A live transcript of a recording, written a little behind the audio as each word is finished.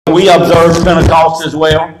we observe Pentecost as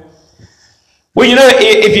well. Well, you know,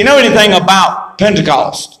 if you know anything about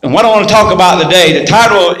Pentecost, and what I want to talk about today, the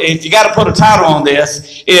title, if you got to put a title on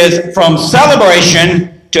this, is From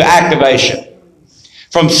Celebration to Activation.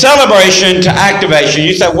 From celebration to activation.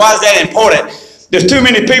 You say, why is that important? There's too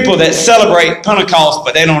many people that celebrate Pentecost,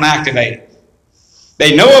 but they don't activate it.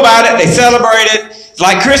 They know about it, they celebrate it. It's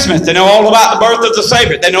like Christmas. They know all about the birth of the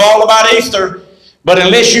Savior. They know all about Easter. But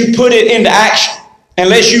unless you put it into action,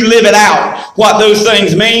 unless you live it out, what those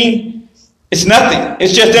things mean, it's nothing.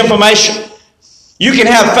 It's just information. You can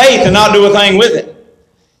have faith and not do a thing with it.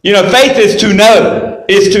 You know, faith is to know.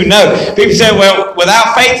 Is to know. People say, well,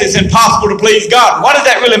 without faith it's impossible to please God. What does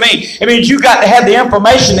that really mean? It means you got to have the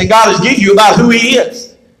information that God has given you about who He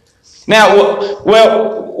is. Now,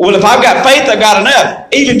 well, if I've got faith, I've got enough.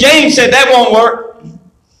 Even James said that won't work.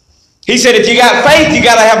 He said, if you got faith, you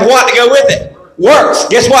got to have what to go with it? Works.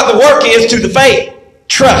 Guess what the work is to the faith?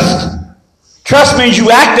 Trust. Trust means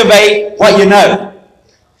you activate what you know.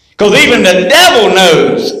 Because even the devil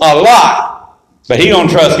knows a lot, but he don't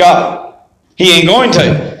trust God. He ain't going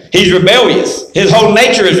to. He's rebellious. His whole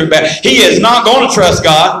nature is rebellious. He is not going to trust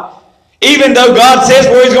God. Even though God says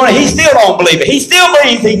where He's going, he still don't believe it. He still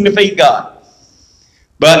believes he can defeat God.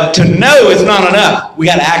 But to know is not enough. We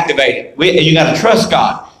got to activate it. You got to trust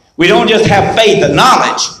God. We don't just have faith and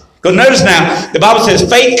knowledge. Because notice now, the Bible says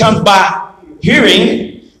faith comes by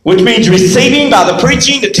hearing, which means receiving by the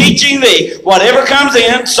preaching, the teaching, the whatever comes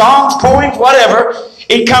in, songs, poems, whatever.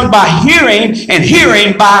 It comes by hearing, and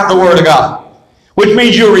hearing by the Word of God. Which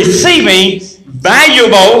means you're receiving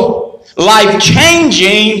valuable,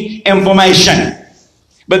 life-changing information.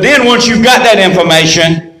 But then once you've got that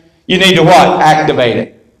information, you need to what? Activate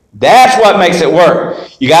it. That's what makes it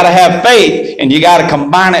work. You got to have faith, and you got to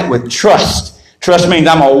combine it with trust. Trust means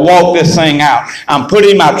I'm going to walk this thing out. I'm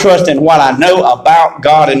putting my trust in what I know about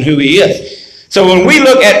God and who He is. So when we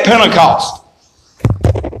look at Pentecost,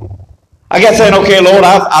 I got saying, okay, Lord,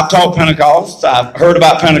 I've taught Pentecost. I've heard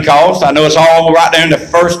about Pentecost. I know it's all right there in the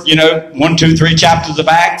first, 1, 2, 3 chapters of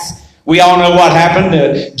Acts. We all know what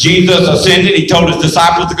happened. Jesus ascended. He told His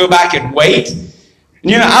disciples to go back and wait. I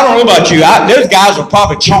don't know about you. Those guys were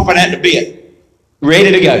probably chomping at the bit,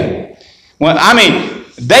 ready to go. Well,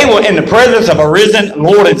 they were in the presence of a risen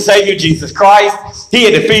Lord and Savior, Jesus Christ. He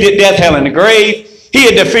had defeated death, hell, and the grave. He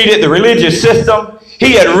had defeated the religious system.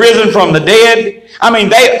 He had risen from the dead. I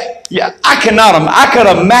could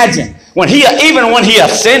imagine even when He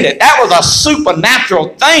ascended, that was a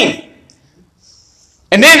supernatural thing.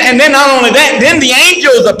 And then not only that, then the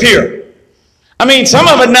angels appear. Some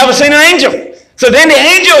of us never seen an angel. So then the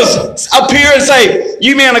angels appear and say,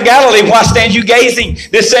 you men of Galilee, why stand you gazing?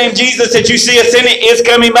 This same Jesus that you see ascending is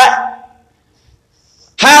coming back.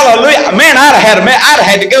 Hallelujah. Man, I'd have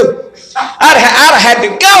had to go. I'd have had to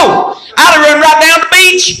go. I'd have run right down the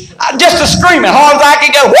beach just to scream as hard as I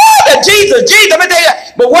could go, whoa, Jesus. Let me tell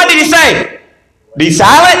you. But what did He say? Be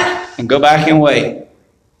silent and go back and wait.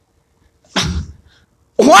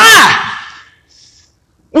 Why?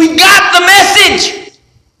 We got the message.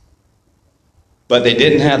 But they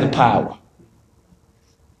didn't have the power.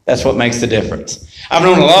 That's what makes the difference. I've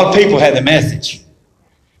known a lot of people had the message,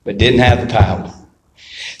 but didn't have the power.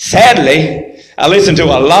 Sadly, I listened to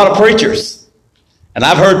a lot of preachers, and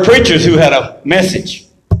I've heard preachers who had a message,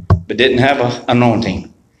 but didn't have an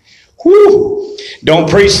anointing. Whew. Don't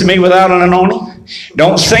preach to me without an anointing.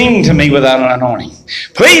 Don't sing to me without an anointing.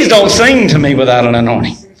 Please don't sing to me without an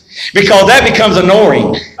anointing, because that becomes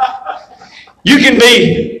annoying. You can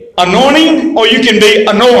be anointing or you can be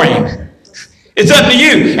annoying. It's up to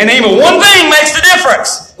you. And even one thing makes the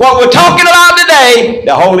difference. What we're talking about today,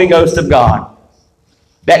 the Holy Ghost of God.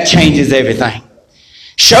 That changes everything.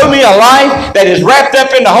 Show me a life that is wrapped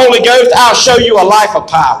up in the Holy Ghost, I'll show you a life of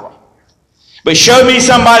power. But show me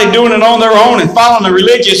somebody doing it on their own and following the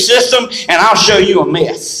religious system, and I'll show you a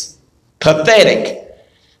mess. Pathetic.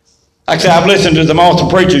 Like I said, I've listened to some awesome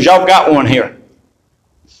preachers. Y'all got one here.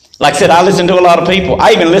 Like I said, I listen to a lot of people.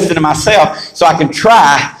 I even listen to myself so I can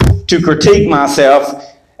try to critique myself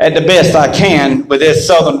at the best I can with this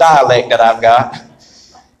southern dialect that I've got.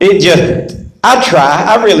 I try,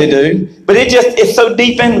 I really do. But it's so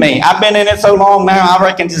deep in me. I've been in it so long now, I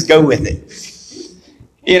reckon just go with it.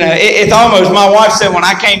 It's almost, my wife said when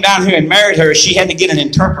I came down here and married her, she had to get an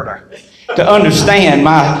interpreter to understand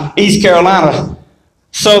my East Carolina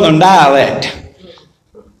southern dialect.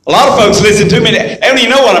 A lot of folks listen to me. They don't even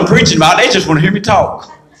know what I'm preaching about. They just want to hear me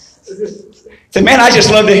talk. Say, man, I just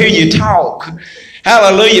love to hear you talk.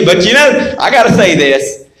 Hallelujah. But I got to say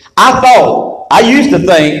this. I used to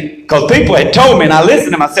think, because people had told me, and I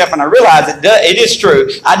listened to myself, and I realized it is true.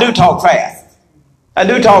 I do talk fast. I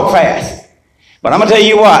do talk fast. But I'm going to tell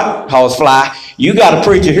you what, Horsefly, you got a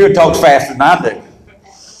preacher here who talks faster than I do.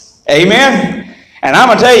 Amen? And I'm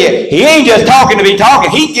going to tell you, he ain't just talking to be talking.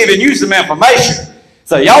 He's giving you some information.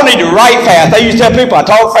 So y'all need to write fast. I used to tell people, I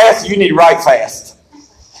talk fast, you need to write fast.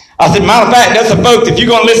 I said, matter of fact, that's the folks, if you're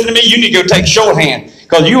going to listen to me, you need to go take shorthand,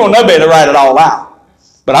 because you won't know better to write it all out.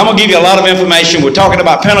 But I'm going to give you a lot of information. We're talking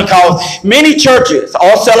about Pentecost. Many churches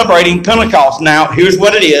are celebrating Pentecost. Now, here's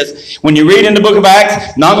what it is. When you read in the book of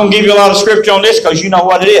Acts, not going to give you a lot of scripture on this because you know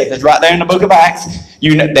what it is. It's right there in the book of Acts.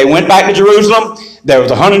 They went back to Jerusalem. There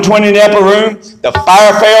was 120 in the upper room. The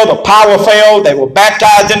fire fell. The power fell. They were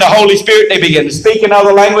baptized in the Holy Spirit. They began to speak in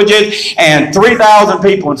other languages. And 3,000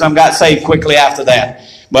 people, and some got saved quickly after that.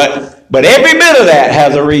 But every bit of that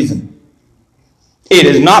has a reason. It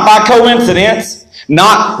is not by coincidence.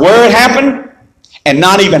 Not where it happened, and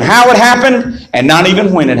not even how it happened, and not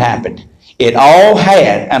even when it happened. It all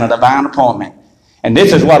had a divine appointment. And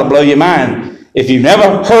this is what will blow your mind if you've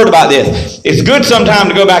never heard about this. It's good sometime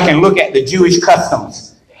to go back and look at the Jewish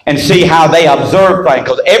customs and see how they observed things,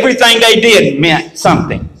 because everything they did meant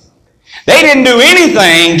something. They didn't do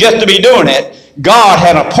anything just to be doing it. God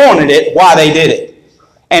had appointed it why they did it.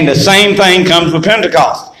 And the same thing comes with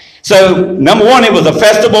Pentecost. So, number one, it was a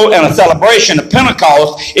festival and a celebration of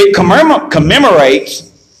Pentecost. It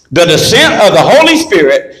commemorates the descent of the Holy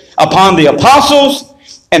Spirit upon the apostles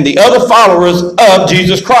and the other followers of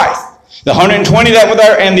Jesus Christ. The 120 that were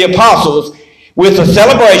there and the apostles, with a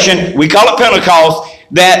celebration, we call it Pentecost,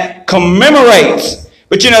 that commemorates.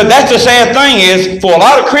 But you know, that's the sad thing is, for a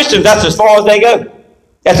lot of Christians, that's as far as they go.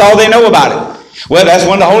 That's all they know about it. Well, that's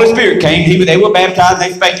when the Holy Spirit came. They were baptized,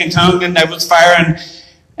 they spake in tongues, and there was fire,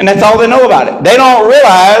 and that's all they know about it. They don't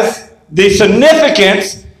realize the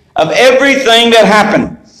significance of everything that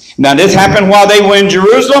happened. Now, this happened while they were in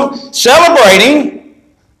Jerusalem celebrating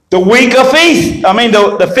the week of feast.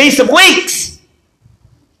 The Feast of Weeks.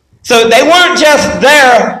 So they weren't just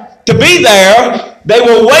there to be there. They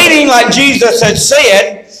were waiting, like Jesus had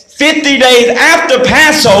said, 50 days after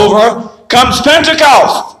Passover comes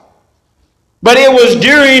Pentecost. But it was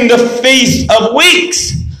during the Feast of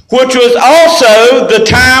Weeks, which was also the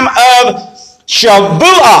time of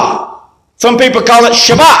Shavuot. Some people call it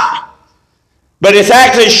Shabbat. But it's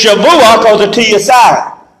actually Shavuot because the T is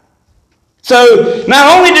silent. So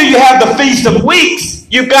not only do you have the Feast of Weeks,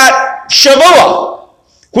 you've got Shavuot,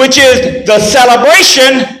 which is the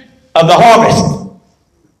celebration of the harvest.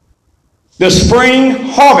 The spring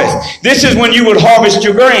harvest. This is when you would harvest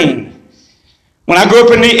your grain. When I grew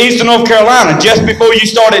up in eastern North Carolina, just before you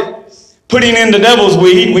started putting in the devil's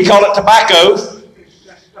weed, we call it tobacco.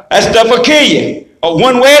 That stuff will kill you. Or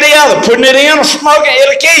one way or the other, putting it in or smoking,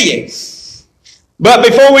 it'll kill you. But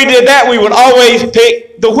before we did that, we would always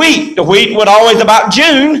pick the wheat. The wheat would always, about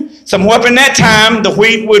June, somewhere up in that time, the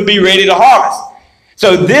wheat would be ready to harvest.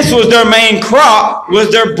 So this was their main crop,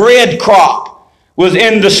 was their bread crop, was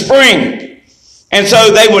in the spring. And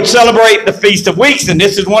so they would celebrate the Feast of Weeks. And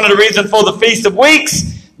this is one of the reasons for the Feast of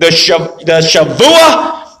Weeks, the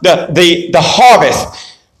Shavuot, the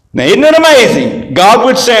harvest. Now, isn't it amazing? God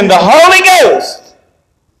would send the Holy Ghost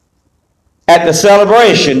at the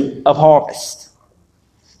celebration of harvest.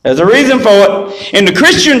 There's a reason for it. In the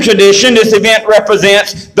Christian tradition, this event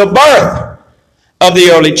represents the birth of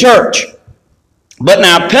the early church. But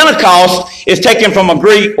now Pentecost is taken from a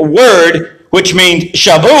Greek word which means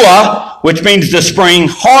Shavuot, which means the spring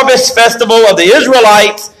harvest festival of the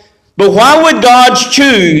Israelites. But why would God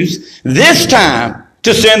choose this time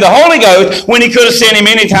to send the Holy Ghost when he could have sent him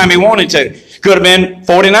anytime he wanted to? Could have been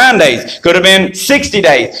 49 days. Could have been 60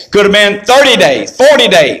 days. Could have been 30 days, 40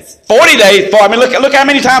 days. 40 days. Look how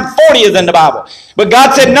many times 40 is in the Bible. But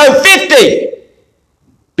God said, no, 50.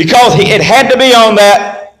 Because it had to be on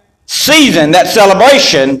that season, that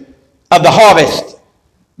celebration of the harvest,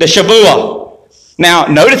 the Shavuot. Now,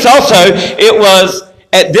 notice also, it was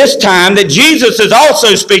at this time that Jesus is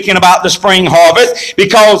also speaking about the spring harvest,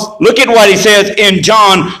 because look at what he says in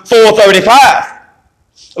John 4:35.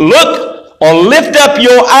 Look or lift up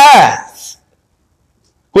your eyes,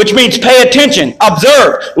 which means pay attention,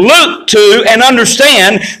 observe, look to and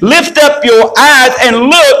understand. Lift up your eyes and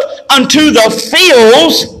look unto the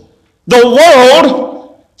fields, the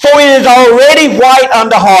world, for it is already white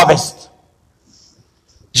unto harvest.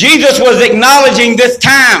 Jesus was acknowledging this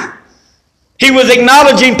time. He was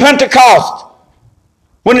acknowledging Pentecost.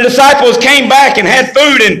 When the disciples came back and had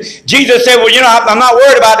food, and Jesus said, well, I'm not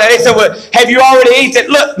worried about that. They said, well, have you already eaten?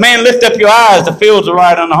 Look, man, lift up your eyes. The fields are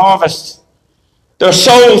right on the harvest. There are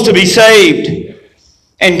souls to be saved.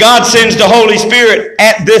 And God sends the Holy Spirit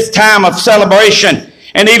at this time of celebration.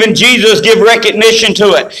 And even Jesus give recognition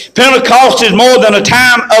to it. Pentecost is more than a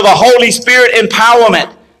time of a Holy Spirit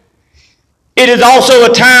empowerment. It is also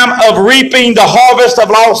a time of reaping the harvest of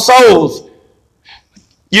lost souls.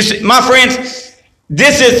 You see, my friends,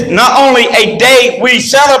 this is not only a day we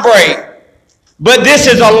celebrate, but this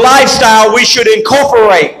is a lifestyle we should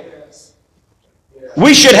incorporate.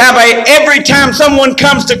 We should have every time someone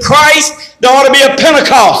comes to Christ, there ought to be a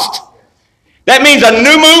Pentecost. That means a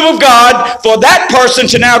new move of God for that person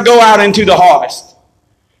to now go out into the harvest.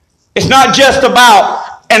 It's not just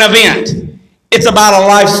about an event. It's about a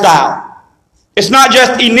lifestyle. It's not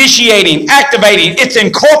just initiating, activating. It's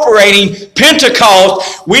incorporating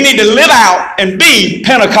Pentecost. We need to live out and be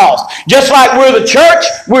Pentecost. Just like we're the church,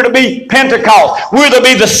 we're to be Pentecost. We're to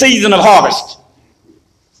be the season of harvest.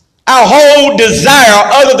 Our whole desire,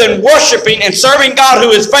 other than worshiping and serving God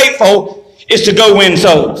who is faithful, is to go win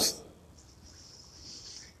souls.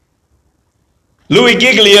 Louis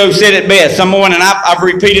Giglio said it best. Someone, and I've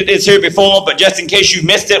repeated this here before, but just in case you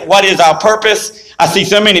missed it, what is our purpose? I see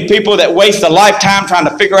so many people that waste a lifetime trying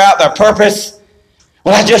to figure out their purpose.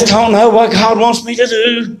 Well, I just don't know what God wants me to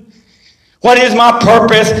do. What is my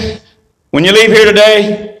purpose? When you leave here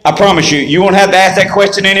today, I promise you, you won't have to ask that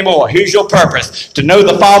question anymore. Here's your purpose: to know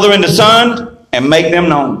the Father and the Son and make them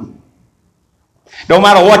known. No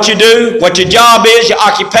matter what you do, what your job is, your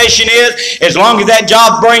occupation is, as long as that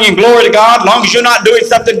job's bringing glory to God, as long as you're not doing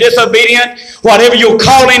something disobedient, whatever your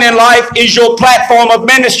calling in life is your platform of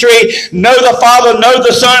ministry, know the Father, know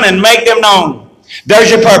the Son, and make them known.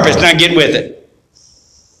 There's your purpose. Now get with it.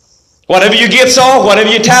 Whatever your gifts are, whatever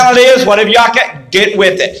your talent is, whatever you get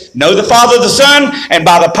with it. Know the Father, the Son, and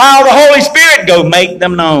by the power of the Holy Spirit, go make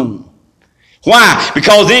them known. Why?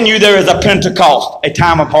 Because in you there is a Pentecost, a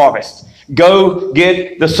time of harvest. Go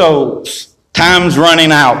get the souls. Time's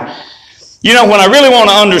running out. You know, when I really want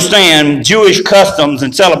to understand Jewish customs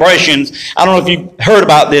and celebrations, I don't know if you've heard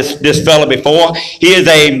about this fella before. He is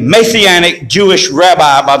a Messianic Jewish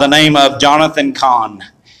rabbi by the name of Jonathan Cahn.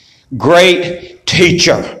 Great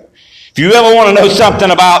teacher. If you ever want to know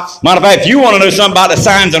something about, matter of fact, if you want to know something about the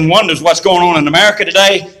signs and wonders, what's going on in America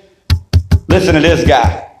today, listen to this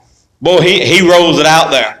guy. Boy, he rolls it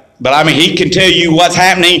out there. But I mean, he can tell you what's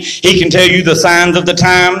happening. He can tell you the signs of the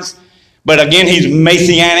times. But again, he's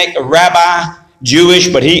Messianic, a rabbi, Jewish,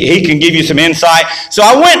 but he can give you some insight. So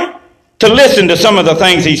I went to listen to some of the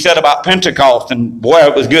things he said about Pentecost, and boy,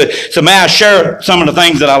 it was good. So may I share some of the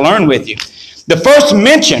things that I learned with you. The first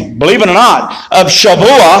mention, believe it or not, of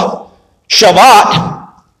Shabbat,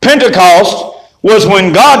 Pentecost, was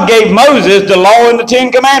when God gave Moses the law and the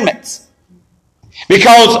 10 Commandments.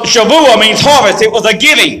 Because Shavuot means harvest. It was a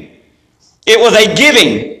giving. It was a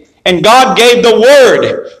giving. And God gave the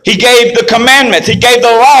word. He gave the commandments. He gave the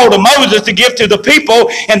law to Moses to give to the people.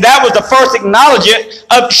 And that was the first acknowledgement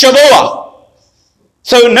of Shavuot.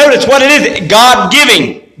 So notice what it is. God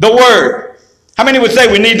giving the word. How many would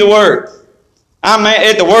say we need the word?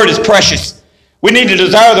 The word is precious. We need to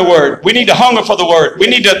desire the word. We need to hunger for the word. We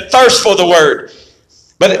need to thirst for the word.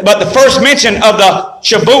 But the first mention of the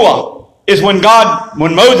Shavuot is when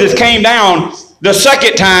Moses came down the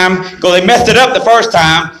second time, because they messed it up the first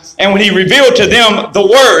time, and when he revealed to them the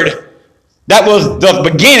word, that was the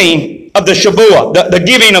beginning of the Shavuot, the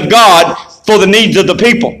giving of God for the needs of the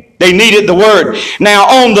people. They needed the word. Now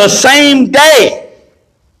on the same day,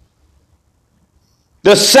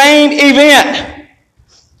 the same event,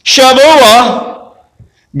 Shavuot,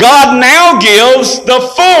 God now gives the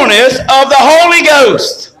fullness of the Holy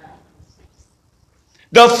Ghost.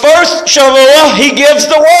 The first Shavuot, he gives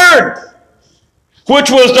the word,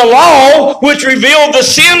 which was the law, which revealed the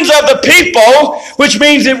sins of the people, which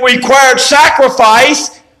means it required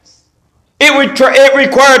sacrifice, it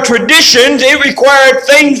required traditions, it required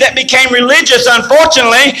things that became religious,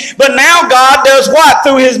 unfortunately. But now God does what?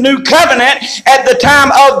 Through his new covenant, at the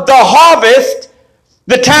time of the harvest,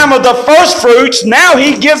 the time of the first fruits, now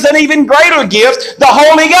he gives an even greater gift, the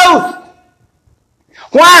Holy Ghost.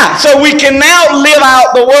 Why? So we can now live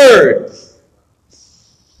out the word.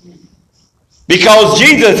 Because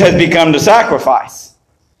Jesus has become the sacrifice.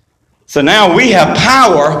 So now we have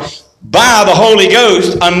power by the Holy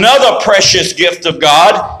Ghost, another precious gift of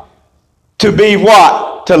God, to be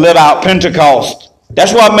what? To live out Pentecost.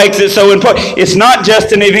 That's what makes it so important. It's not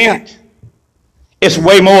just an event. It's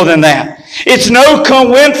way more than that. It's no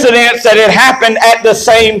coincidence that it happened at the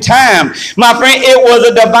same time. My friend, it was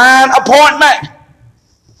a divine appointment.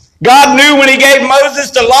 God knew when he gave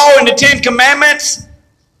Moses the law and the 10 Commandments,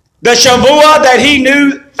 the Shavuot that he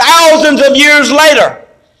knew thousands of years later,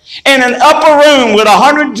 in an upper room with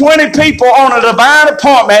 120 people on a divine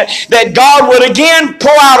appointment, that God would again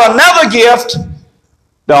pour out another gift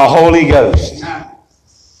the Holy Ghost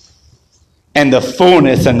and the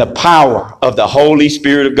fullness and the power of the Holy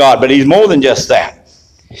Spirit of God. But he's more than just that.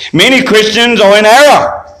 Many Christians are in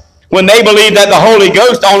error when they believe that the Holy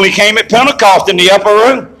Ghost only came at Pentecost in the upper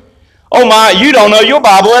room. Oh my, you don't know your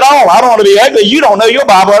Bible at all. I don't want to be ugly. You don't know your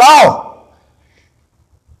Bible at all.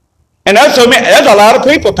 And there's a lot of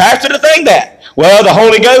people, Pastor, to think that. Well, the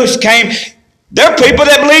Holy Ghost came. There are people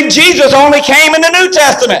that believe Jesus only came in the New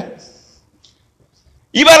Testament.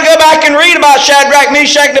 You better go back and read about Shadrach,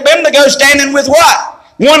 Meshach, and Abednego standing with what?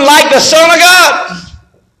 One like the Son of God.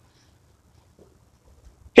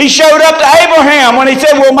 He showed up to Abraham when he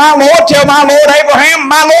said, well, my Lord, tell my Lord Abraham,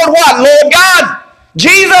 my Lord what? Lord God.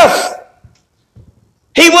 Jesus.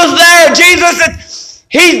 He was there. Jesus,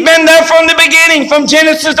 he's been there from the beginning, from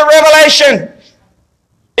Genesis to Revelation.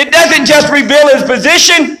 It doesn't just reveal his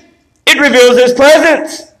position, it reveals his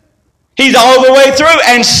presence. He's all the way through,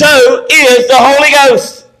 and so is the Holy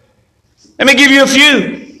Ghost. Let me give you a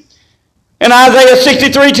few. In Isaiah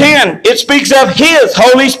 63:10, it speaks of his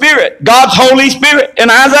Holy Spirit, God's Holy Spirit in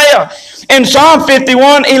Isaiah. In Psalm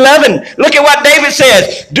 51:11, look at what David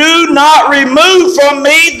says. Do not remove from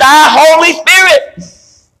me thy Holy Spirit,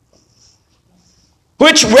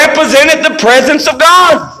 which represented the presence of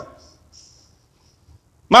God.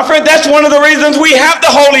 My friend, that's one of the reasons we have the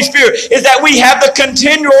Holy Spirit, is that we have the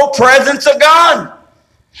continual presence of God.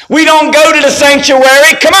 We don't go to the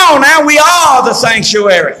sanctuary. Come on now, we are the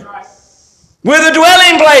sanctuary. We're the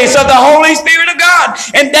dwelling place of the Holy Spirit of God.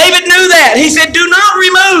 And David knew that. He said, do not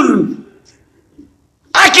remove.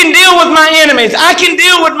 I can deal with my enemies. I can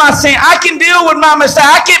deal with my sin. I can deal with my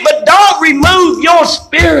mistake. But don't remove your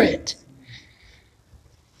spirit.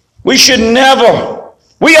 We should never.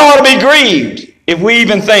 We ought to be grieved if we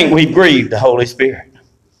even think we've grieved the Holy Spirit.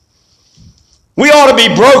 We ought to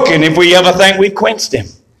be broken if we ever think we've quenched him,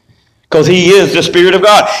 because he is the Spirit of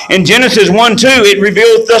God. In Genesis 1:2, it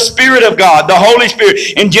reveals the Spirit of God, the Holy Spirit.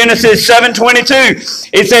 In Genesis 7:22,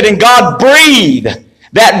 it said, and God breathed.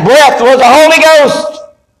 That breath was the Holy Ghost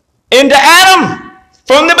into Adam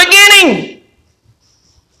from the beginning.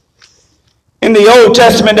 In the Old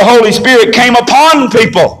Testament, the Holy Spirit came upon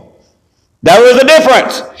people. There was a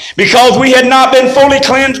difference. Because we had not been fully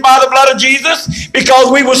cleansed by the blood of Jesus,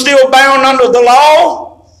 because we were still bound under the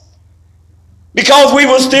law, because we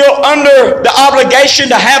were still under the obligation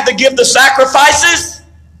to have to give the sacrifices,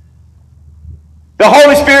 the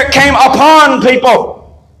Holy Spirit came upon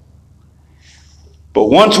people. But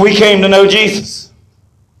once we came to know Jesus,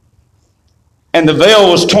 and the veil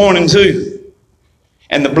was torn in two,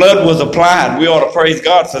 and the blood was applied, we ought to praise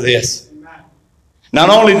God for this. Not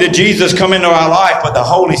only did Jesus come into our life, but the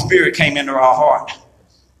Holy Spirit came into our heart.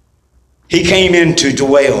 He came in to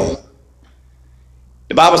dwell.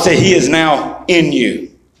 The Bible says he is now in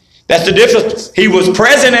you. That's the difference. He was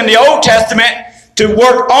present in the Old Testament to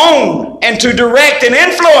work on and to direct and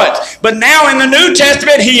influence. But now in the New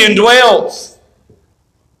Testament, he indwells.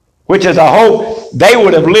 Which is a hope they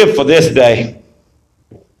would have lived for this day.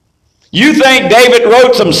 You think David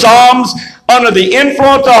wrote some Psalms under the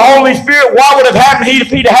influence of the Holy Spirit? What would have happened if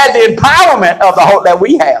he'd had the empowerment of the hope that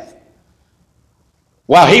we have?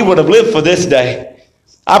 Wow, he would have lived for this day.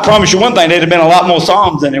 I promise you one thing, there'd have been a lot more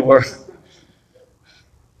Psalms than there were.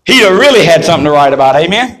 He'd have really had something to write about,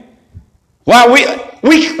 amen? Wow,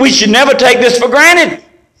 we should never take this for granted.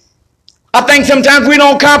 I think sometimes we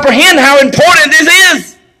don't comprehend how important this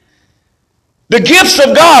is. The gifts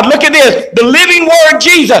of God, look at this, the living Word,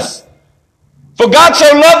 Jesus. For God so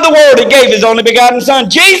loved the world, he gave his only begotten Son,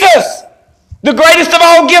 Jesus, the greatest of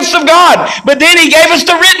all gifts of God. But then he gave us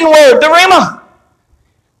the written Word, the Rhema,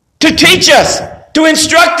 to teach us, to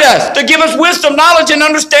instruct us, to give us wisdom, knowledge, and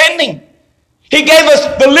understanding. He gave us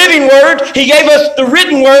the living Word, he gave us the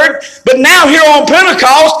written Word, but now here on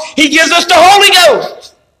Pentecost, he gives us the Holy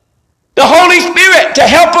Ghost, the Holy Spirit, to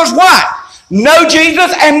help us what? Know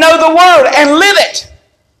Jesus and know the Word and live it.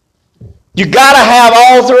 You got to have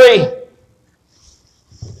all three.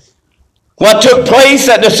 What took place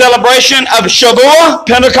at the celebration of Shavuot,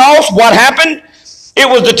 Pentecost, what happened? It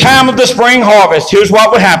was the time of the spring harvest. Here's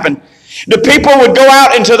what would happen. The people would go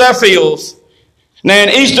out into their fields. Now in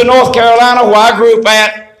eastern North Carolina, where I grew up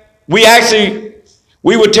at, we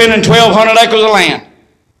were 10 and 1,200 acres of land.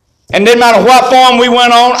 And didn't matter what farm we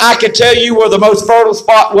went on, I could tell you where the most fertile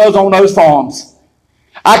spot was on those farms.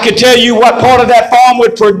 I could tell you what part of that farm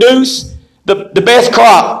would produce the best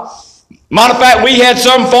crop. Matter of fact, we had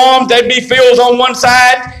some farms, there'd be fields on one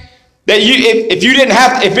side that if it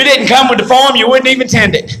didn't come with the farm, you wouldn't even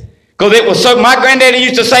tend it. Because it was so, my granddaddy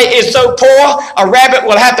used to say, it's so poor, a rabbit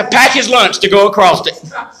will have to pack his lunch to go across it.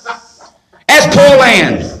 That's poor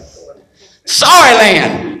land. Sorry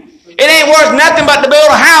land. It ain't worth nothing but to build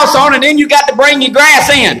a house on, and then you got to bring your grass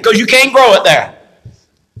in because you can't grow it there.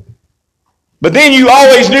 But then you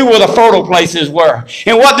always knew where the fertile places were.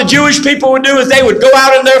 And what the Jewish people would do is they would go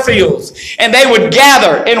out in their fields and they would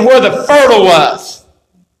gather in where the fertile was.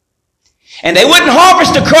 And they wouldn't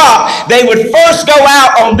harvest a crop. They would first go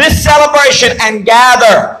out on this celebration and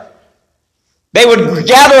gather. They would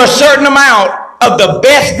gather a certain amount of the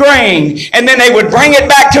best grain, and then they would bring it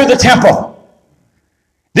back to the temple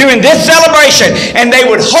during this celebration, and they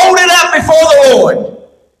would hold it up before the Lord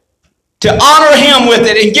to honor him with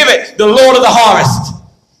it and give it the Lord of the harvest.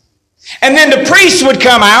 And then the priests would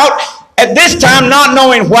come out at this time, not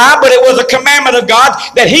knowing why, but it was a commandment of God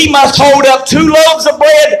that he must hold up 2 loaves of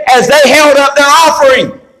bread as they held up their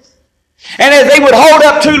offering. And as they would hold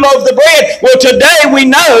up 2 loaves of bread, well, today we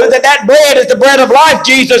know that that bread is the bread of life,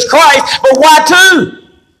 Jesus Christ. But why 2?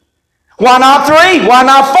 Why not 3? Why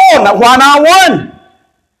not 4? Why not 1?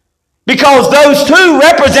 Because those 2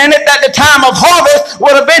 represented that the time of harvest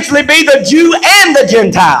would eventually be the Jew and the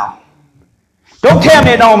Gentile. Don't tell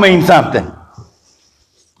me it don't mean something.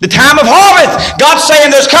 The time of harvest. God's saying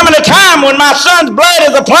there's coming a time when my son's blood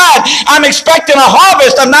is applied. I'm expecting a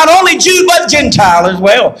harvest of not only Jew but Gentile as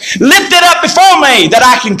well. Lift it up before me that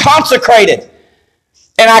I can consecrate it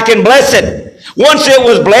and I can bless it. Once it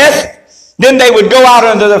was blessed, then they would go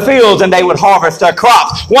out into the fields and they would harvest their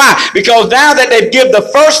crops. Why? Because now that they've given the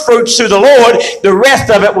first fruits to the Lord, the rest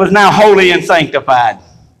of it was now holy and sanctified.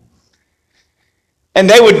 And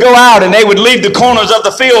they would go out and they would leave the corners of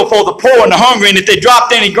the field for the poor and the hungry. And if they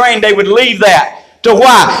dropped any grain, they would leave that. To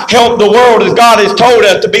why? Help the world as God has told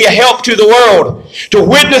us, to be a help to the world. To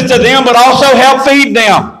witness to them, but also help feed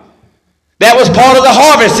them. That was part of the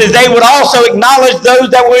harvest, is they would also acknowledge those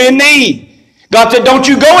that were in need. God said, don't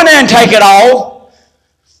you go in there and take it all.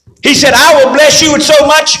 He said, I will bless you with so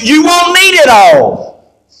much you won't need it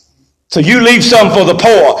all. So you leave some for the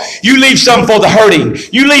poor. You leave some for the hurting.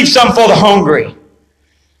 You leave some for the hungry.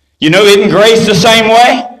 You know, isn't grace the same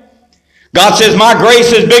way? God says, my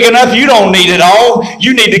grace is big enough, you don't need it all.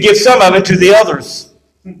 You need to give some of it to the others.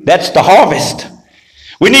 That's the harvest.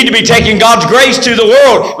 We need to be taking God's grace to the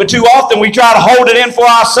world, but too often we try to hold it in for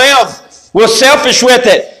ourselves. We're selfish with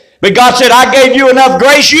it. But God said, I gave you enough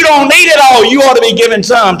grace, you don't need it all. You ought to be giving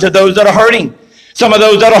some to those that are hurting, some of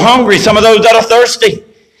those that are hungry, some of those that are thirsty.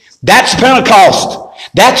 That's Pentecost.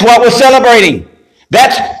 That's what we're celebrating.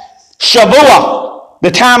 That's Shavuot,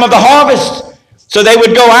 the time of the harvest. So they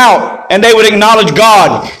would go out and they would acknowledge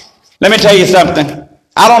God. Let me tell you something.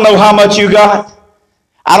 I don't know how much you got.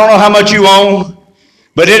 I don't know how much you own.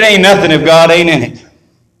 But it ain't nothing if God ain't in it.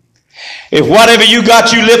 If whatever you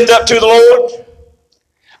got you lift up to the Lord,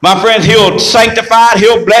 my friends, he'll sanctify it,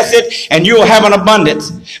 he'll bless it, and you'll have an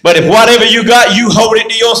abundance. But if whatever you got, you hold it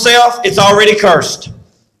to yourself, it's already cursed.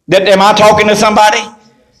 Am I talking to somebody?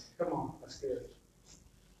 Come on, that's good.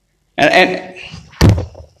 And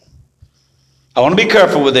I want to be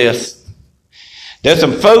careful with this. There's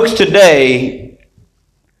some folks today,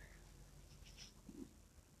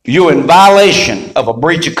 you're in violation of a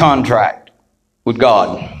breach of contract with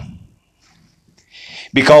God.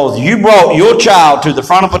 Because you brought your child to the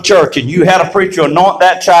front of a church and you had a preacher anoint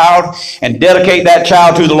that child and dedicate that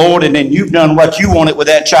child to the Lord, and then you've done what you wanted with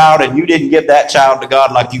that child and you didn't give that child to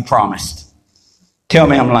God like you promised. Tell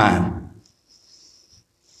me I'm lying.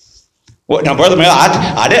 Well, now, Brother Miller,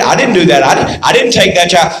 I didn't do that. I didn't take that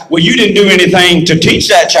child. Well, you didn't do anything to teach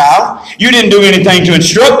that child. You didn't do anything to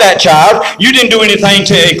instruct that child. You didn't do anything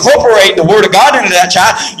to incorporate the Word of God into that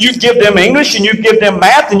child. You've given them English, and you've given them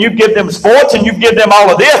math, and you've given them sports, and you've given them all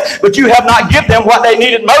of this, but you have not given them what they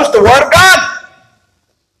needed most, the Word of God.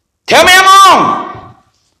 Tell me I'm wrong.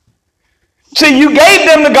 See, you gave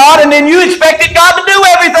them to God, and then you expected God to do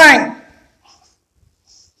everything.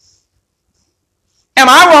 Am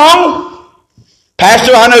I wrong?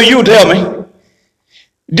 Pastor, I know you'll tell me.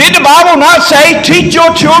 Did the Bible not say, teach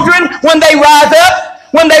your children when they rise up,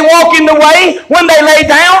 when they walk in the way, when they lay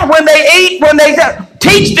down, when they eat, when they...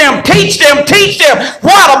 Teach them, teach them, teach them.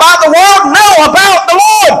 What about the world? No, about the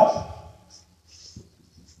Lord.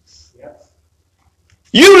 Yep.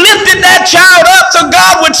 You lifted that child up so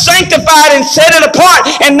God would sanctify it and set it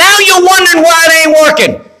apart, and now you're wondering why it ain't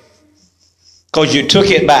working. Because you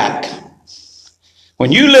took it back.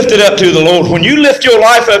 When you lift it up to the Lord, when you lift your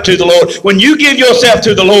life up to the Lord, when you give yourself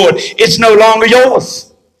to the Lord, it's no longer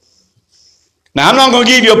yours. Now, I'm not going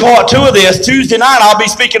to give you a part 2 of this. Tuesday night, I'll be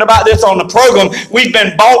speaking about this on the program. We've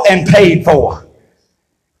been bought and paid for.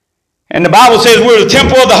 And the Bible says we're the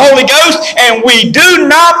temple of the Holy Ghost, and we do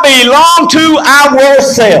not belong to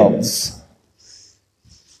ourselves.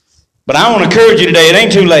 But I want to encourage you today, it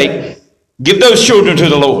ain't too late. Give those children to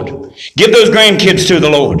the Lord. Give those grandkids to the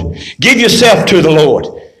Lord. Give yourself to the Lord.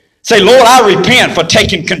 Say, Lord, I repent for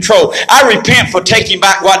taking control. I repent for taking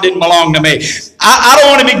back what didn't belong to me. I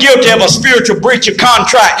don't want to be guilty of a spiritual breach of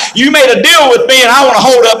contract. You made a deal with me and I want to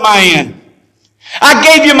hold up my end. I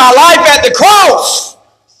gave you my life at the cross.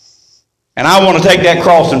 And I want to take that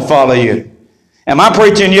cross and follow you. Am I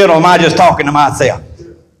preaching yet or am I just talking to myself?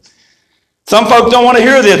 Some folks don't want to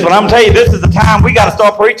hear this, but I'm telling you, this is the time we got to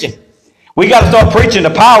start preaching. We got to start preaching the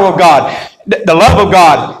power of God, the love of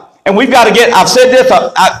God. And we've got to get, I've said this,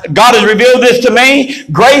 God has revealed this to me.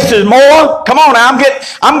 Grace is more. Come on now,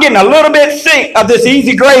 I'm getting a little bit sick of this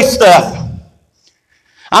easy grace stuff.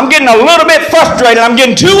 I'm getting a little bit frustrated. I'm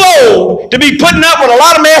getting too old to be putting up with a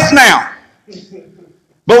lot of mess now.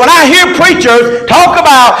 But when I hear preachers talk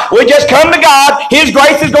about, we just come to God, His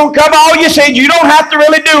grace is going to cover all your sins. You don't have to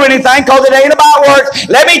really do anything because it ain't about works.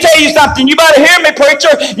 Let me tell you something. You better hear me,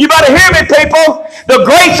 preacher. You better hear me, people. The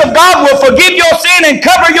grace of God will forgive your sin and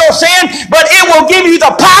cover your sin, but it will give you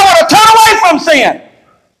the power to turn away from sin.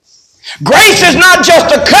 Grace is not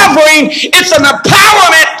just a covering, it's an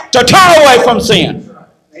empowerment to turn away from sin.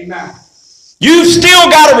 Amen. You've still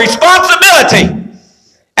got a responsibility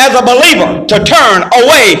as a believer to turn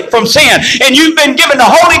away from sin. And you've been given the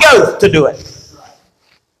Holy Ghost to do it.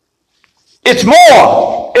 It's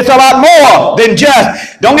more. It's a lot more than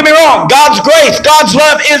just, don't get me wrong, God's grace, God's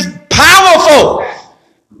love is powerful.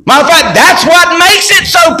 Matter of fact, that's what makes it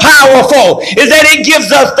so powerful, is that it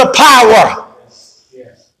gives us the power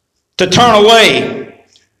to turn away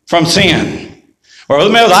from sin. Or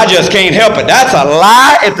I just can't help it. That's a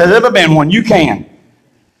lie if there's ever been one. You can.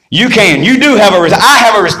 You can. You do have I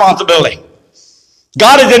have a responsibility.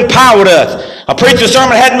 God has empowered us. I preached a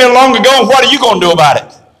sermon hadn't been long ago, and what are you going to do about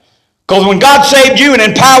it? Because when God saved you and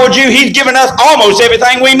empowered you, He's given us almost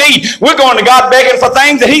everything we need. We're going to God begging for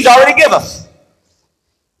things that He's already given us.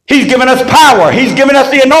 He's given us power. He's given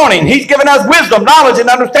us the anointing. He's given us wisdom, knowledge, and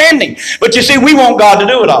understanding. But you see, we want God to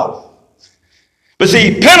do it all. But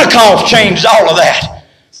see, Pentecost changed all of that.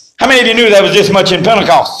 How many of you knew there was this much in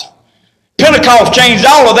Pentecost? Pentecost changed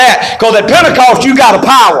all of that, because at Pentecost you got a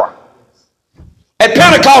power. At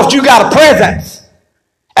Pentecost you got a presence.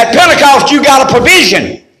 At Pentecost you got a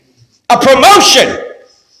provision, a promotion,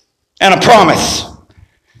 and a promise.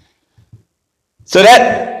 So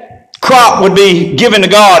that crop would be given to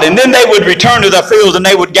God, and then they would return to their fields and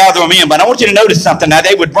they would gather them in. But I want you to notice something now.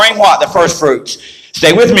 They would bring what? The first fruits.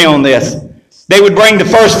 Stay with me on this. They would bring the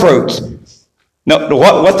first fruits. No,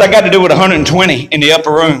 what's that got to do with 120 in the upper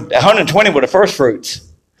room? 120 were the first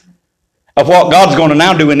fruits of what God's going to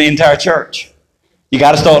now do in the entire church. You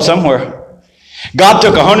got to start somewhere. God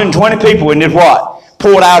took 120 people and did what?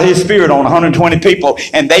 Poured out His Spirit on 120 people,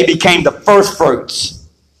 and they became the first fruits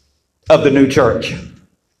of the new church.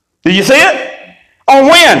 Do you see it? On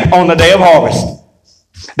when? On the day of harvest.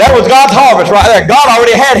 That was God's harvest right there. God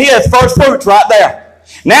already had His first fruits right there.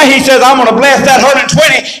 Now He says, I'm going to bless that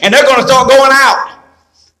 120, and they're going to start going out.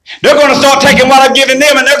 They're going to start taking what I've given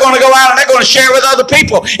them, and they're going to go out and they're going to share with other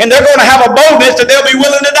people. And they're going to have a boldness that they'll be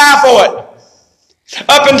willing to die for it.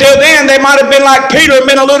 Up until then, they might have been like Peter and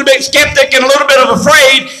been a little bit skeptic and a little bit of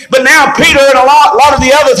afraid. But now Peter and a lot of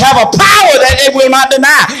the others have a power that they will not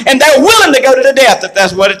deny. And they're willing to go to the death if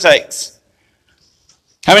that's what it takes.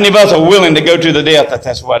 How many of us are willing to go to the death if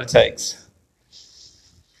that's what it takes?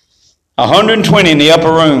 120 in the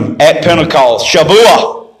upper room at Pentecost.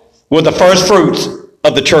 Shavuot were the first fruits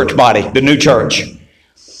of the church body, the new church.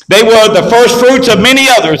 They were the first fruits of many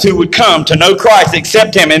others who would come to know Christ,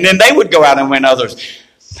 accept Him, and then they would go out and win others.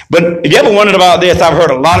 But if you ever wondered about this, I've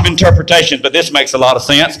heard a lot of interpretations, but this makes a lot of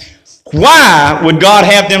sense. Why would God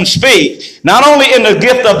have them speak, not only in the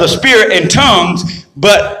gift of the Spirit in tongues,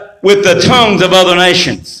 but with the tongues of other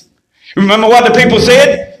nations? Remember what the people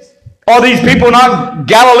said? Are these people not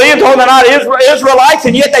Galileans, or they're not Israelites,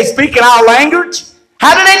 and yet they speak in our language?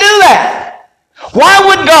 How do they do that? Why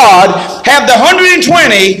would God have the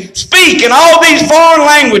 120 speak in all these foreign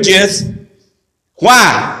languages?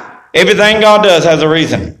 Why? Everything God does has a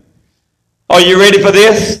reason. Are you ready for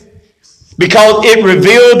this? Because it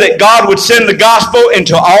revealed that God would send the gospel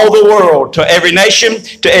into all the world, to every nation,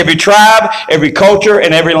 to every tribe, every culture,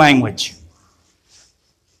 and every language.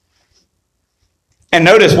 And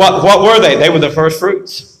notice, what were they? They were the first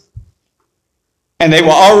fruits. And they were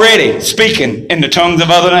already speaking in the tongues of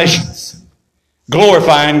other nations,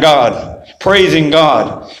 glorifying God, praising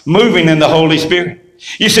God, moving in the Holy Spirit.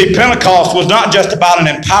 You see, Pentecost was not just about an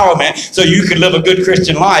empowerment so you could live a good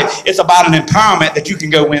Christian life. It's about an empowerment that you can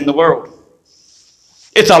go win the world.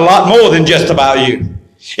 It's a lot more than just about you.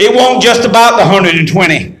 It won't just about the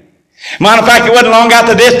 120. Matter of fact, it wasn't long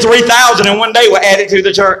after this, 3,000 in one day were added to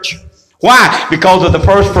the church. Why? Because of the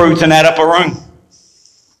first fruits in that upper room.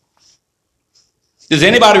 Does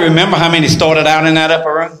anybody remember how many started out in that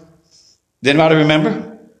upper room? Does anybody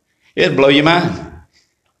remember? It'd blow your mind.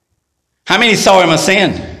 How many saw him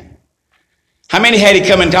ascend? How many had he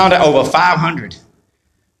come in contact? Over 500.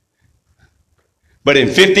 But in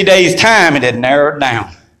 50 days' time, it had narrowed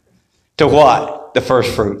down to what? The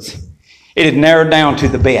first fruits. It had narrowed down to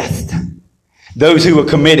the best. Those who were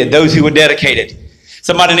committed, those who were dedicated.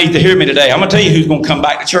 Somebody needs to hear me today. I'm going to tell you who's going to come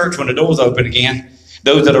back to church when the doors open again.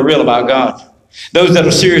 Those that are real about God. Those that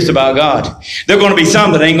are serious about God. There are going to be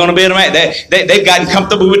some that ain't going to be able to make it. They've gotten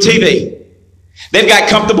comfortable with TV. They've got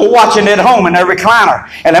comfortable watching at home in their recliner.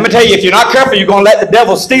 And let me tell you, if you're not careful, you're going to let the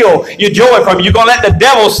devil steal your joy from you. You're going to let the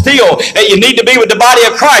devil steal that you need to be with the body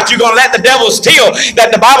of Christ. You're going to let the devil steal that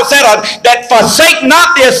the Bible said that forsake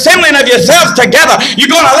not the assembling of yourselves together. You're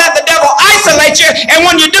going to let the devil isolate you. And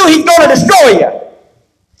when you do, he's going to destroy you.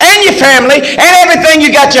 And your family and everything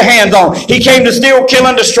you got your hands on. He came to steal, kill,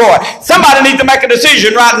 and destroy. Somebody needs to make a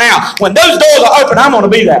decision right now. When those doors are open, I'm going to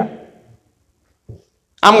be there.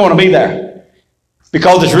 I'm going to be there.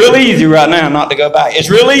 Because it's real easy right now not to go back. It's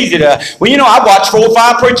real easy to, I watch 4 or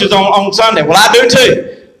 5 preachers on Sunday. Well, I do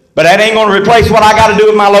too. But that ain't going to replace what I got to do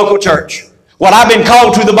with my local church. What I've been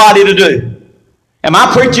called to the body to do. Am I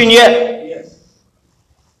preaching yet? Yes.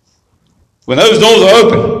 When those doors are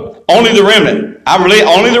open, only the remnant.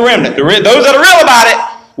 Only the remnant. Those that are real about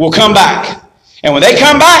it will come back. And when they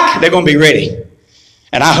come back, they're going to be ready.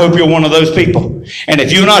 And I hope you're one of those people. And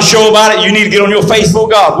if you're not sure about it, you need to get on your face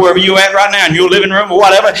for God, wherever you're at right now, in your living room or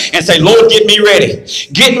whatever, and say, Lord, get me ready.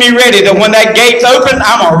 Get me ready that when that gate's open,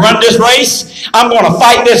 I'm going to run this race. I'm going to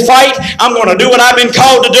fight this fight. I'm going to do what I've been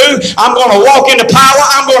called to do. I'm going to walk into power.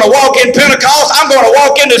 I'm going to walk in Pentecost. I'm going to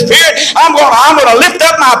walk in the Spirit. I'm going to lift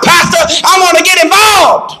up my pastor. I'm going to get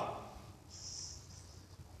involved.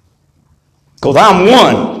 Because I'm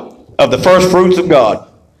one of the first fruits of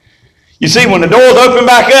God. You see, when the doors open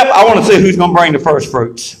back up, I want to see who's going to bring the first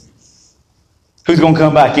fruits. Who's going to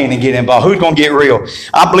come back in and get involved? Who's going to get real?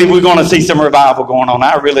 I believe we're going to see some revival going on.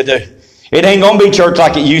 I really do. It ain't going to be church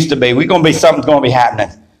like it used to be. Something's going to be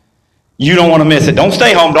happening. You don't want to miss it. Don't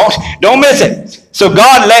stay home. Don't miss it. So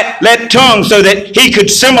God let tongues so that he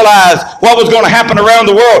could symbolize what was going to happen around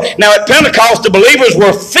the world. Now at Pentecost, the believers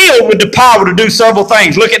were filled with the power to do several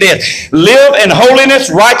things. Look at this. Live in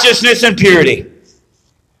holiness, righteousness, and purity.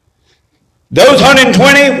 Those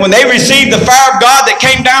 120, when they received the fire of God that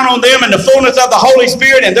came down on them in the fullness of the Holy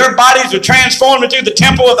Spirit, and their bodies were transformed into the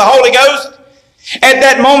temple of the Holy Ghost, at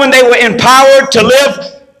that moment they were empowered to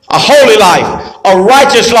live a holy life, a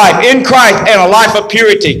righteous life in Christ, and a life of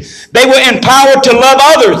purity. They were empowered to love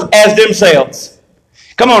others as themselves.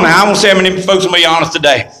 Come on now, I won't say how many folks will be honest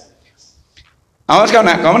today. Oh, let's go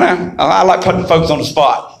now. Come on now. I like putting folks on the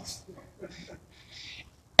spot.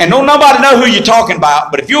 And don't nobody know who you're talking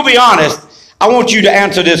about, but if you'll be honest, I want you to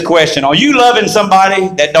answer this question. Are you loving somebody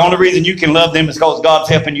that the only reason you can love them is because God's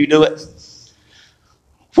helping you do it?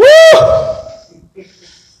 Woo!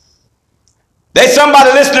 There's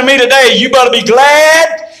somebody listening to me today. You better be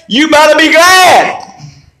glad. You better be glad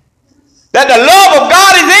that the love of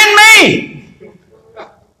God is in me.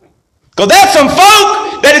 Because there's some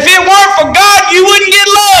folk that if it weren't for God, you wouldn't get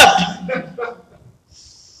loved.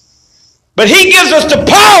 But he gives us the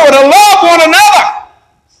power to love one another.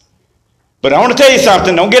 But I want to tell you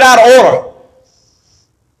something. Don't get out of order.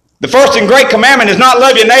 The first and great commandment is not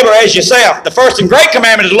love your neighbor as yourself. The first and great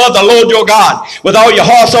commandment is love the Lord your God with all your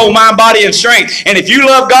heart, soul, mind, body, and strength. And if you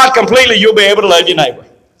love God completely, you'll be able to love your neighbor.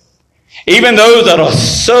 Even those that are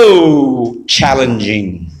so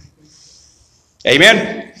challenging.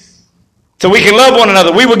 Amen? So we can love one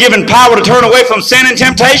another. We were given power to turn away from sin and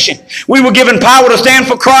temptation. We were given power to stand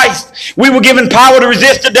for Christ. We were given power to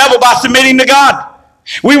resist the devil by submitting to God.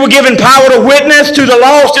 We were given power to witness to the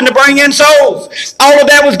lost and to bring in souls. All of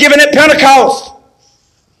that was given at Pentecost.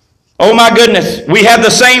 Oh my goodness. We have the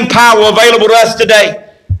same power available to us today.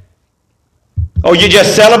 Or you're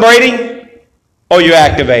just celebrating or you're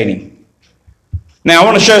activating. Now I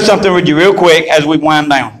want to share something with you real quick as we wind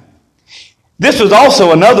down. This was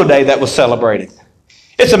also another day that was celebrated.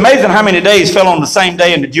 It's amazing how many days fell on the same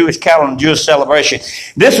day in the Jewish calendar, Jewish celebration.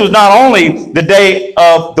 This was not only the day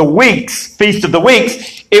of the weeks, Feast of the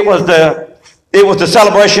Weeks, it was the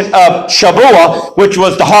celebration of Shavuot, which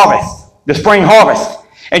was the harvest, the spring harvest.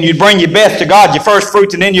 And you'd bring your best to God, your first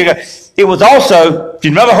fruits, and then you go. It was also, if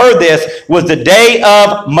you've never heard this, was the day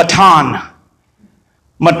of Matan.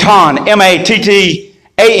 Matan,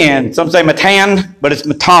 M-A-T-T-A-N. Some say Matan, but it's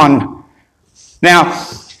Matan. Now,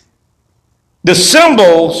 the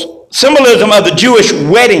symbols symbolism of the Jewish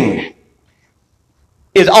wedding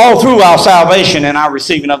is all through our salvation and our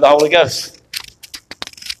receiving of the Holy Ghost.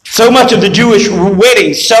 So much of the Jewish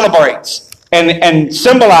wedding celebrates and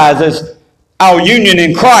symbolizes our union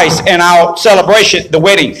in Christ and our celebration, the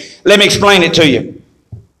wedding. Let me explain it to you.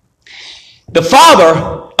 The father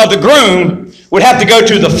of the groom would have to go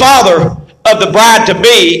to the father of the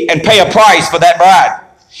bride-to-be and pay a price for that bride.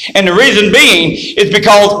 And the reason being is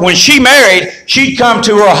because when she married, she'd come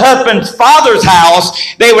to her husband's father's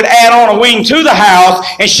house. They would add on a wing to the house,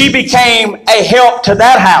 and she became a help to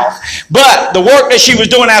that house. But the work that she was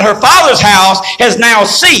doing at her father's house has now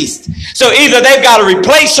ceased. So either they've got to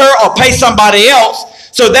replace her or pay somebody else.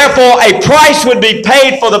 So therefore, a price would be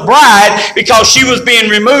paid for the bride because she was being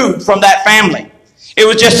removed from that family. It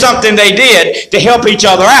was just something they did to help each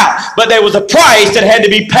other out. But there was a price that had to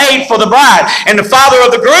be paid for the bride. And the father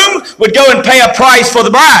of the groom would go and pay a price for the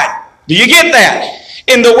bride. Do you get that?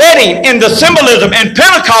 In the wedding, in the symbolism, in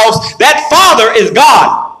Pentecost, that father is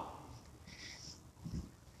God.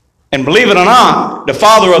 And believe it or not, the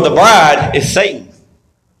father of the bride is Satan.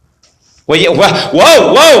 Whoa.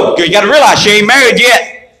 You got to realize she ain't married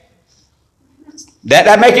yet.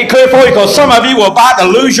 That make it clear for you, because some of you were about to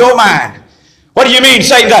lose your mind. What do you mean,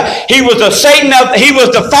 Satan? He was the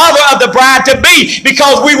father of the bride-to-be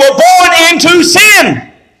because we were born into sin.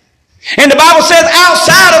 And the Bible says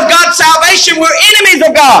outside of God's salvation, we're enemies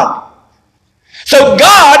of God. So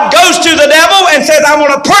God goes to the devil and says, I'm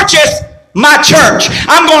going to purchase my church.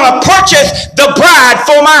 I'm going to purchase the bride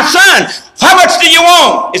for my son. How much do you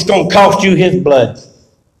want? It's going to cost you his blood.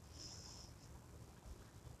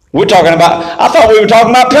 I thought we were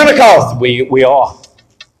talking about Pentecost. We are.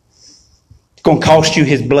 It's going to cost you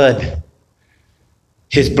his blood.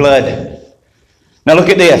 His blood. Now look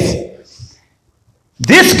at this.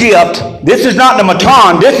 This gift, this is not the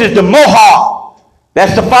matan, this is the moha.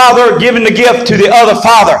 That's the father giving the gift to the other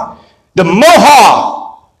father. The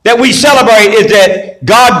moha that we celebrate is that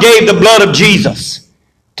God gave the blood of Jesus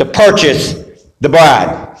to purchase the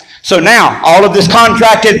bride. So now, all of this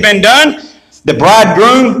contract has been done. The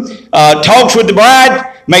bridegroom talks with the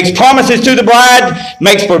bride, makes promises to the bride,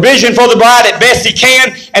 makes provision for the bride at best he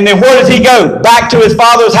can, and then where does he go? Back to his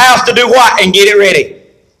father's house to do what? And get it ready.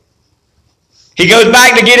 He goes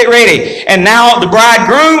back to get it ready. And now the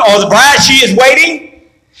bridegroom or the bride, she is waiting,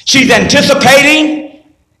 she's anticipating,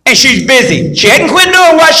 and she's busy. She hadn't quit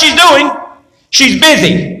doing what she's doing. She's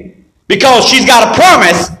busy because she's got a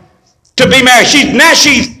promise to be married. She's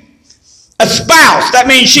a spouse. That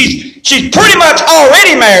means she's pretty much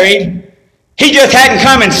already married. He just hadn't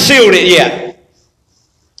come and sealed it yet.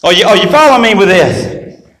 Are you following me with this?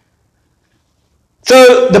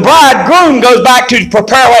 So the bridegroom goes back to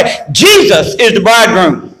prepare way. Jesus is the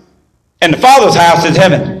bridegroom, and the Father's house is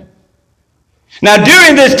heaven. Now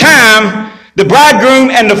during this time, the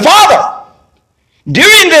bridegroom and the Father,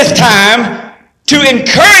 during this time, to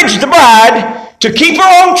encourage the bride, to keep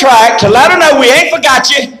her on track, to let her know we ain't forgot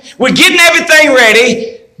you, we're getting everything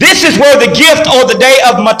ready. This is where the gift or the day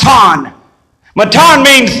of Matan. Matan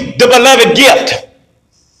means the beloved gift.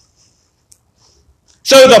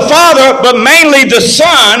 So the Father, but mainly the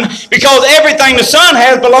Son, because everything the Son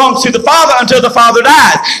has belongs to the Father until the Father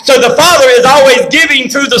dies. So the Father is always giving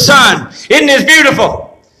through the Son. Isn't this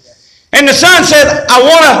beautiful? And the Son says,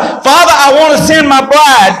 Father, I want to send my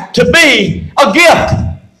bride to be a gift,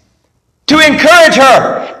 to encourage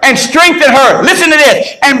her and strengthen her. Listen to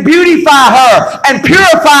this. And beautify her and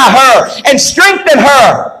purify her and strengthen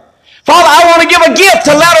her. Father, I want to give a gift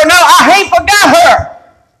to let her know I ain't forgot her.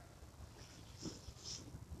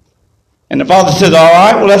 And the Father says, all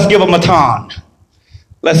right, well, let's give her Matan.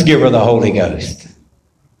 Let's give her the Holy Ghost.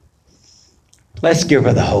 Let's give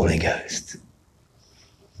her the Holy Ghost.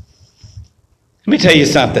 Let me tell you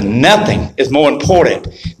something. Nothing is more important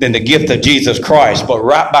than the gift of Jesus Christ, but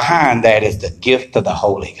right behind that is the gift of the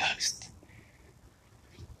Holy Ghost.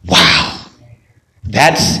 Wow.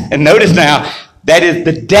 And notice now, that is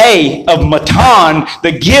the day of Matan.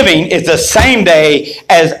 The giving is the same day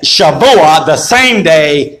as Shavuot, the same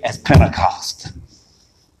day as Pentecost.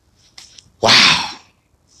 Wow.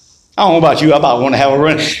 I don't know about you. I about want to have a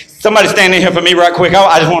run. Somebody stand in here for me right quick.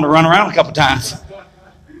 I just want to run around a couple times.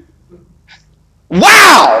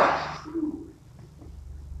 Wow.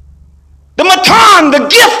 The Matan, the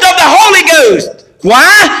gift of the Holy Ghost.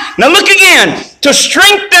 Why? Now look again. To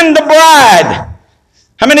strengthen the bride.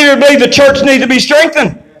 How many of you believe the church needs to be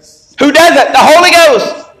strengthened? Yes. Who does that? The Holy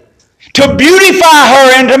Ghost. To beautify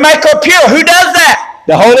her and to make her pure. Who does that?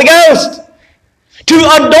 The Holy Ghost. To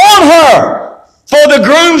adorn her for the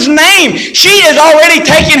groom's name. She is already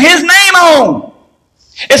taking his name on.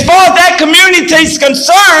 As far as that community is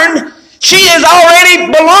concerned, she is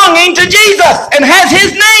already belonging to Jesus and has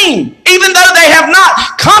his name, even though they have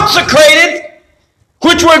not consecrated,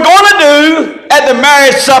 which we're going to do at the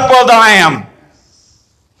marriage supper of the Lamb.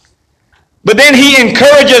 But then he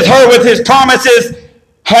encourages her with his promises.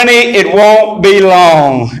 Honey, it won't be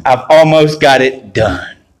long. I've almost got it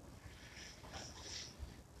done.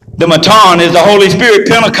 The Matan is the Holy Spirit.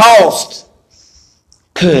 Pentecost.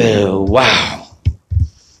 Oh, wow.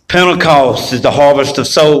 Pentecost is the harvest of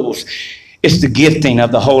souls. It's the gifting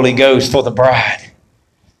of the Holy Ghost for the bride.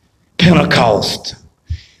 Pentecost.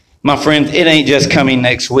 My friends, it ain't just coming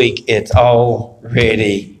next week. It's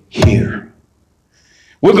already here.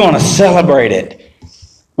 We're going to celebrate it.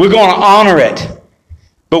 We're going to honor it.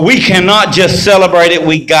 But we cannot just celebrate it.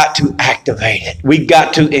 We got to activate it. We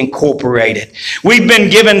got to incorporate it. We've been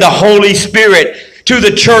given the Holy Spirit to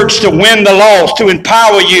the church to win the lost, to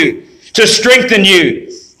empower you, to strengthen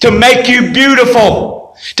you, to make you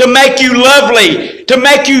beautiful, to make you lovely, to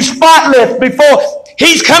make you spotless before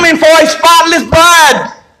he's coming for a spotless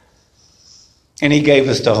bride. And he gave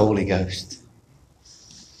us the Holy Ghost.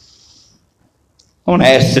 I want to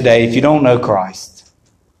ask today, if you don't know Christ,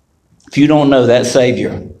 if you don't know that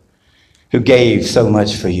Savior who gave so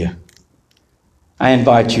much for you, I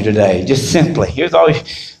invite you today, just simply, here's all,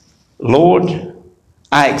 Lord,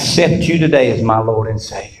 I accept you today as my Lord and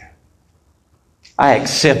Savior. I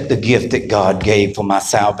accept the gift that God gave for my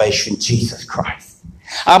salvation, Jesus Christ.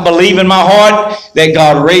 I believe in my heart that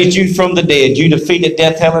God raised you from the dead. You defeated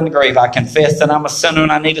death, hell, and the grave. I confess that I'm a sinner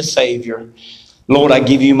and I need a Savior. Lord, I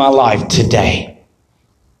give you my life today.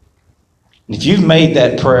 If you've made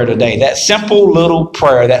that prayer today, that simple little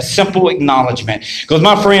prayer, that simple acknowledgement, because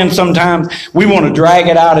my friends, sometimes we want to drag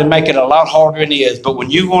it out and make it a lot harder than it is. But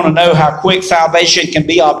when you want to know how quick salvation can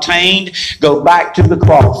be obtained, go back to the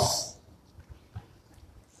cross.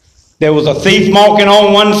 There was a thief walking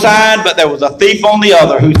on one side, but there was a thief on the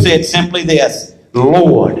other who said simply this,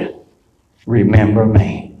 Lord, remember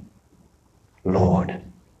me. Lord.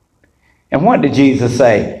 And what did Jesus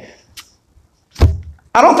say?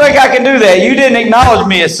 I don't think I can do that. You didn't acknowledge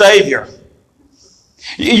me as Savior.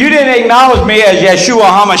 You didn't acknowledge me as Yeshua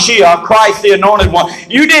HaMashiach, Christ the Anointed One.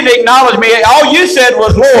 You didn't acknowledge me. All you said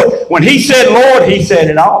was Lord. When he said Lord, he said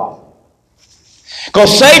it all.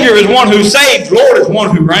 Because Savior is one who saves. Lord is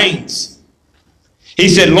one who reigns. He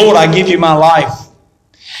said, Lord, I give you my life.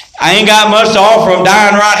 I ain't got much to offer. I'm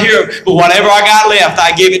dying right here. But whatever I got left,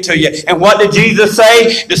 I give it to you. And what did Jesus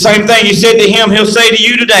say? The same thing he said to him, he'll say to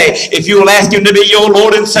you today. If you will ask him to be your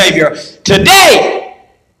Lord and Savior. Today,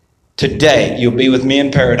 you'll be with me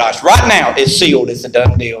in paradise. Right now, it's sealed. It's a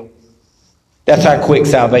done deal. That's how quick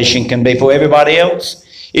salvation can be for everybody else.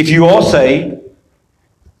 If you are saved,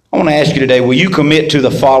 I want to ask you today, will you commit to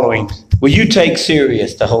the following? Will you take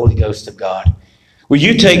serious the Holy Ghost of God? Will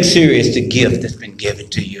you take serious the gift that's been given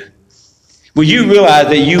to you? Will you realize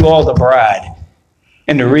that you are the bride?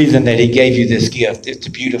 And the reason that he gave you this gift is to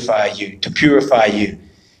beautify you, to purify you,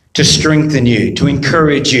 to strengthen you, to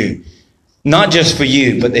encourage you. Not just for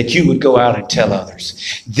you, but that you would go out and tell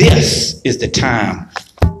others. This is the time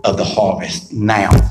of the harvest now.